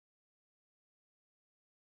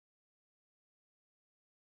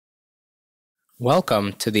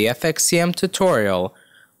Welcome to the FXCM tutorial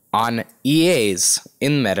on EAs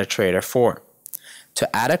in MetaTrader 4.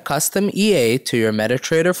 To add a custom EA to your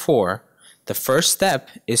MetaTrader 4, the first step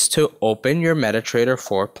is to open your MetaTrader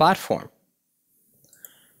 4 platform.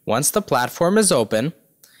 Once the platform is open,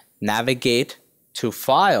 navigate to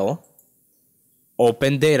File,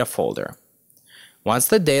 Open Data Folder. Once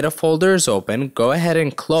the data folder is open, go ahead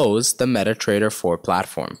and close the MetaTrader 4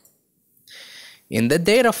 platform. In the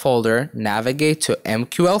data folder, navigate to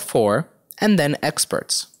MQL4 and then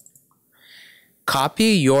Experts. Copy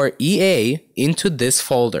your EA into this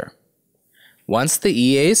folder. Once the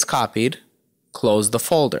EA is copied, close the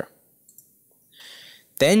folder.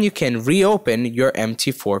 Then you can reopen your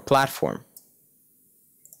MT4 platform.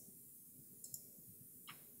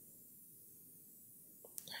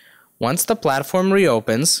 Once the platform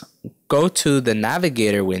reopens, go to the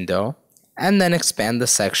Navigator window and then expand the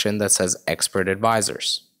section that says Expert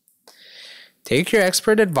Advisors. Take your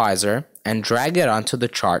Expert Advisor and drag it onto the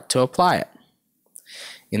chart to apply it.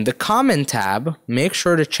 In the Common tab, make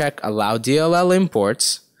sure to check Allow DLL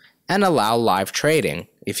Imports and Allow Live Trading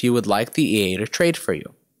if you would like the EA to trade for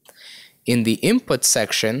you. In the Input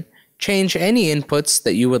section, change any inputs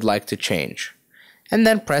that you would like to change, and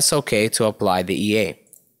then press OK to apply the EA.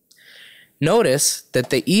 Notice that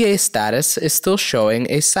the EA status is still showing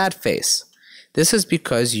a sad face. This is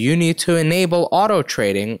because you need to enable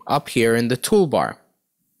AutoTrading up here in the toolbar.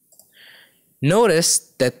 Notice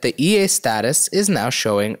that the EA status is now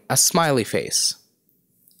showing a smiley face.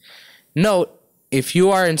 Note, if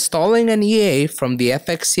you are installing an EA from the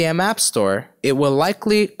FXCM App Store, it will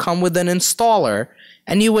likely come with an installer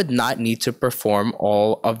and you would not need to perform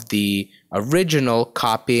all of the original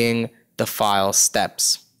copying the file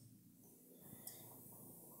steps.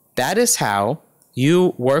 That is how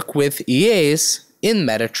you work with EAs in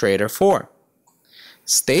MetaTrader 4.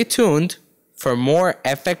 Stay tuned for more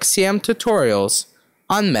FXCM tutorials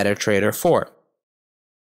on MetaTrader 4.